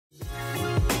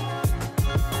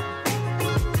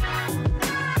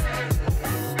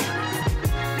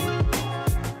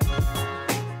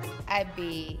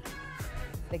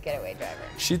getaway driver.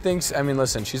 She thinks, I mean,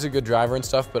 listen, she's a good driver and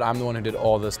stuff, but I'm the one who did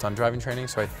all the stunt driving training,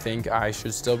 so I think I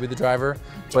should still be the driver.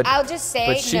 But I'll just say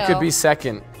But she could be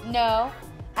second. No.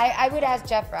 I would ask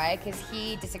Jeff Rye because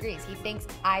he disagrees. He thinks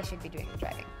I should be doing the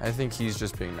driving. I think he's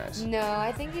just being nice. No,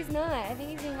 I think he's not. I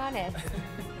think he's being honest.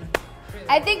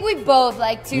 I think we both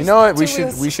like to. You know what? We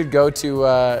should go to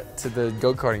the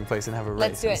go-karting place and have a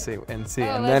race and see,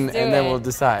 and then we'll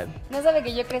decide. No sabe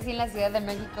que yo crecí en la Ciudad de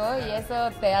México y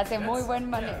eso te hace muy buen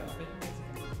manejo.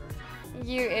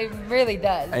 It really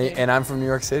does. And I'm from New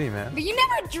York City, man. But you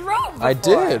never drove before. I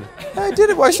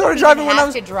did. Well, I started driving when I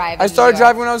was. I started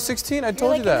driving when I was 16. I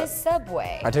told you that. In the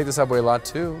subway. I take the subway a lot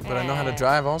too, but I know how to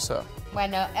drive also.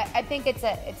 Bueno, I think it's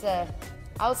a.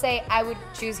 I'll say I would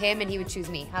choose him and he would choose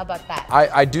me. How about that?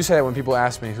 I do say that when people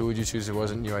ask me who would you choose, it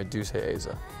wasn't you. I do say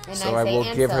Asa. So I will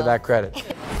give her that credit.